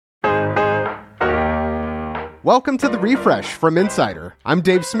Welcome to The Refresh from Insider. I'm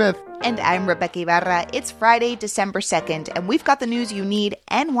Dave Smith. And I'm Rebecca Ibarra. It's Friday, December 2nd, and we've got the news you need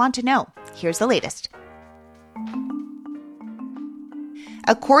and want to know. Here's the latest.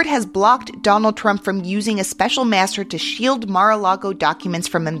 A court has blocked Donald Trump from using a special master to shield Mar-a-Lago documents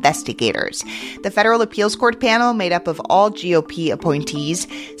from investigators. The Federal Appeals Court panel, made up of all GOP appointees,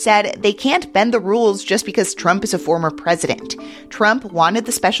 said they can't bend the rules just because Trump is a former president. Trump wanted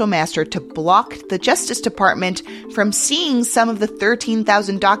the special master to block the Justice Department from seeing some of the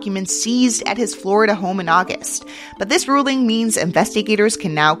 13,000 documents seized at his Florida home in August. But this ruling means investigators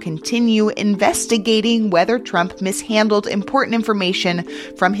can now continue investigating whether Trump mishandled important information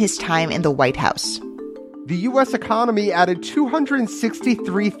from his time in the White House. The U.S. economy added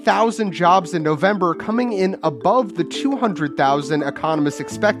 263,000 jobs in November, coming in above the 200,000 economists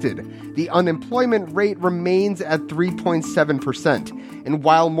expected. The unemployment rate remains at 3.7%. And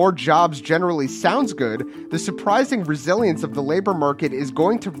while more jobs generally sounds good, the surprising resilience of the labor market is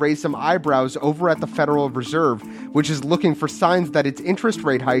going to raise some eyebrows over at the Federal Reserve, which is looking for signs that its interest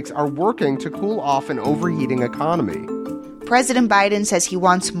rate hikes are working to cool off an overheating economy. President Biden says he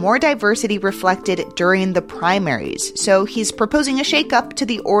wants more diversity reflected during the primaries, so he's proposing a shakeup to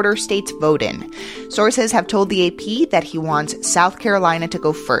the order states vote in. Sources have told the AP that he wants South Carolina to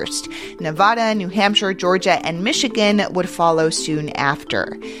go first. Nevada, New Hampshire, Georgia, and Michigan would follow soon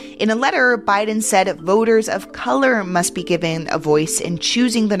after. In a letter, Biden said voters of color must be given a voice in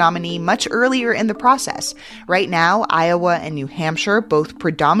choosing the nominee much earlier in the process. Right now, Iowa and New Hampshire, both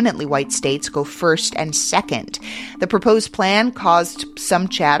predominantly white states, go first and second. The proposed plan caused some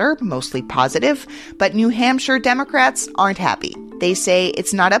chatter, mostly positive, but New Hampshire Democrats aren't happy. They say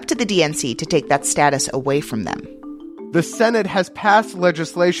it's not up to the DNC to take that status away from them. The Senate has passed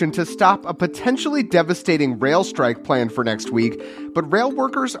legislation to stop a potentially devastating rail strike planned for next week, but rail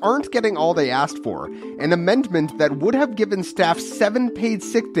workers aren't getting all they asked for. An amendment that would have given staff 7 paid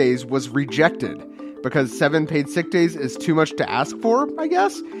sick days was rejected. Because 7 paid sick days is too much to ask for, I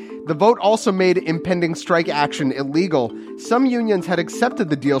guess? The vote also made impending strike action illegal. Some unions had accepted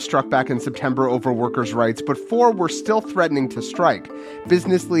the deal struck back in September over workers' rights, but 4 were still threatening to strike.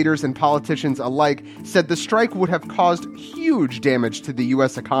 Business leaders and politicians alike said the strike would have caused huge damage to the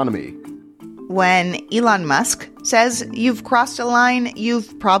U.S. economy. When Elon Musk says you've crossed a line,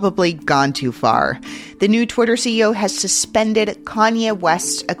 you've probably gone too far. The new Twitter CEO has suspended Kanye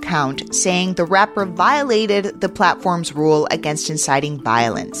West's account, saying the rapper violated the platform's rule against inciting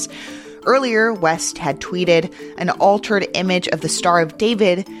violence. Earlier, West had tweeted an altered image of the Star of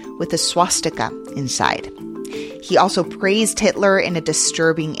David with a swastika inside. He also praised Hitler in a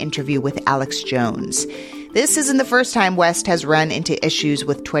disturbing interview with Alex Jones. This isn't the first time West has run into issues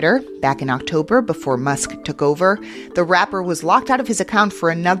with Twitter. Back in October, before Musk took over, the rapper was locked out of his account for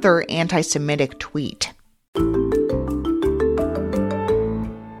another anti-Semitic tweet.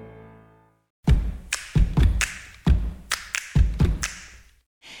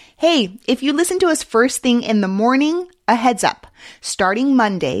 Hey, if you listen to us first thing in the morning, a heads up. Starting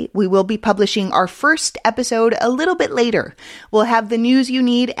Monday, we will be publishing our first episode a little bit later. We'll have the news you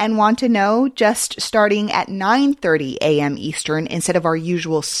need and want to know just starting at 9:30 a.m. Eastern instead of our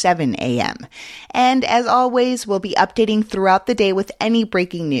usual 7 a.m. And as always, we'll be updating throughout the day with any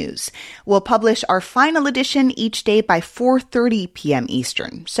breaking news. We'll publish our final edition each day by 4:30 p.m.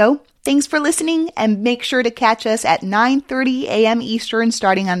 Eastern. So, thanks for listening, and make sure to catch us at 9:30 a.m. Eastern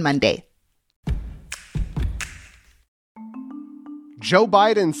starting on Monday. Joe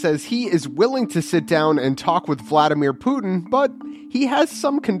Biden says he is willing to sit down and talk with Vladimir Putin, but he has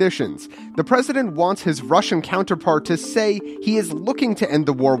some conditions. The president wants his Russian counterpart to say he is looking to end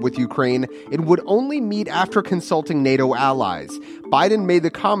the war with Ukraine and would only meet after consulting NATO allies. Biden made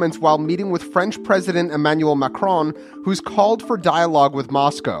the comments while meeting with French President Emmanuel Macron, who's called for dialogue with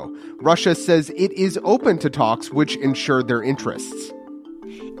Moscow. Russia says it is open to talks which ensure their interests.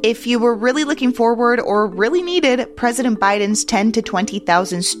 If you were really looking forward or really needed President Biden's 10,000 to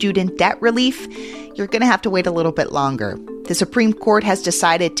 20,000 student debt relief, you're going to have to wait a little bit longer. The Supreme Court has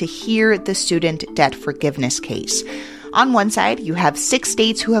decided to hear the student debt forgiveness case. On one side, you have 6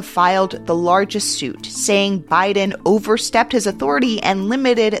 states who have filed the largest suit, saying Biden overstepped his authority and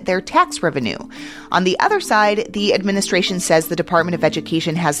limited their tax revenue. On the other side, the administration says the Department of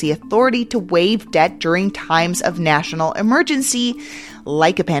Education has the authority to waive debt during times of national emergency,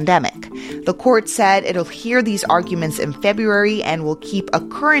 like a pandemic. The court said it'll hear these arguments in February and will keep a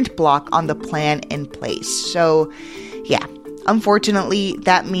current block on the plan in place. So, yeah, unfortunately,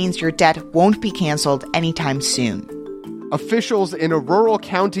 that means your debt won't be canceled anytime soon. Officials in a rural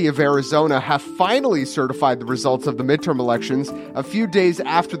county of Arizona have finally certified the results of the midterm elections a few days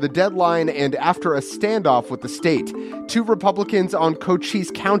after the deadline and after a standoff with the state. 2 Republicans on Cochise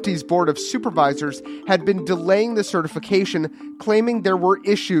County's Board of Supervisors had been delaying the certification, claiming there were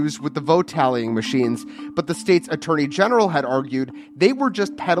issues with the vote tallying machines, but the state's attorney general had argued they were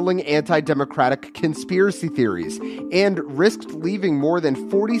just peddling anti-democratic conspiracy theories and risked leaving more than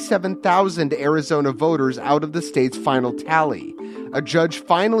 47,000 Arizona voters out of the state's final tally. A judge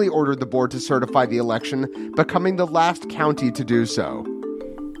finally ordered the board to certify the election, becoming the last county to do so.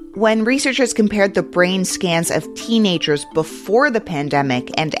 When researchers compared the brain scans of teenagers before the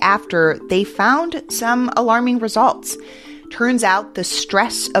pandemic and after, they found some alarming results. Turns out the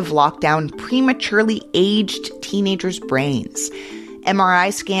stress of lockdown prematurely aged teenagers' brains.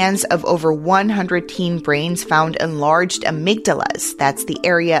 MRI scans of over 100 teen brains found enlarged amygdalas. That's the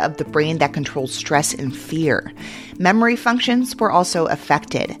area of the brain that controls stress and fear. Memory functions were also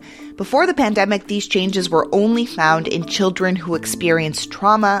affected. Before the pandemic, these changes were only found in children who experienced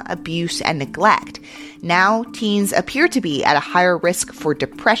trauma, abuse, and neglect. Now, teens appear to be at a higher risk for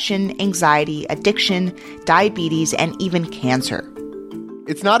depression, anxiety, addiction, diabetes, and even cancer.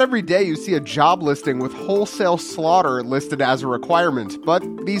 It's not every day you see a job listing with wholesale slaughter listed as a requirement, but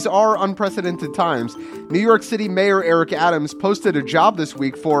these are unprecedented times. New York City Mayor Eric Adams posted a job this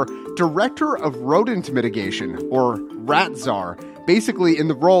week for Director of Rodent Mitigation, or Rat Czar. Basically, in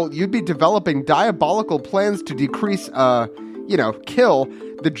the role, you'd be developing diabolical plans to decrease, kill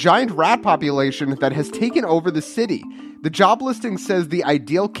the giant rat population that has taken over the city. The job listing says the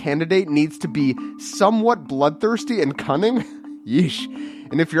ideal candidate needs to be somewhat bloodthirsty and cunning. Yeesh.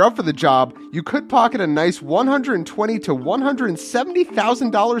 And if you're up for the job, you could pocket a nice $120,000 to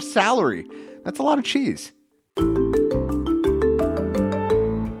 $170,000 salary. That's a lot of cheese.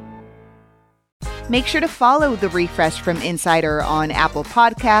 Make sure to follow The Refresh from Insider on Apple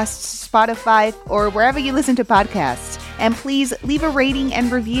Podcasts, Spotify, or wherever you listen to podcasts. And please leave a rating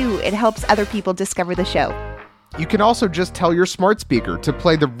and review. It helps other people discover the show. You can also just tell your smart speaker to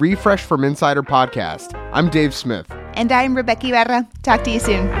play the Refresh from Insider podcast. I'm Dave Smith. And I'm Rebecca Ibarra. Talk to you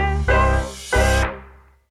soon.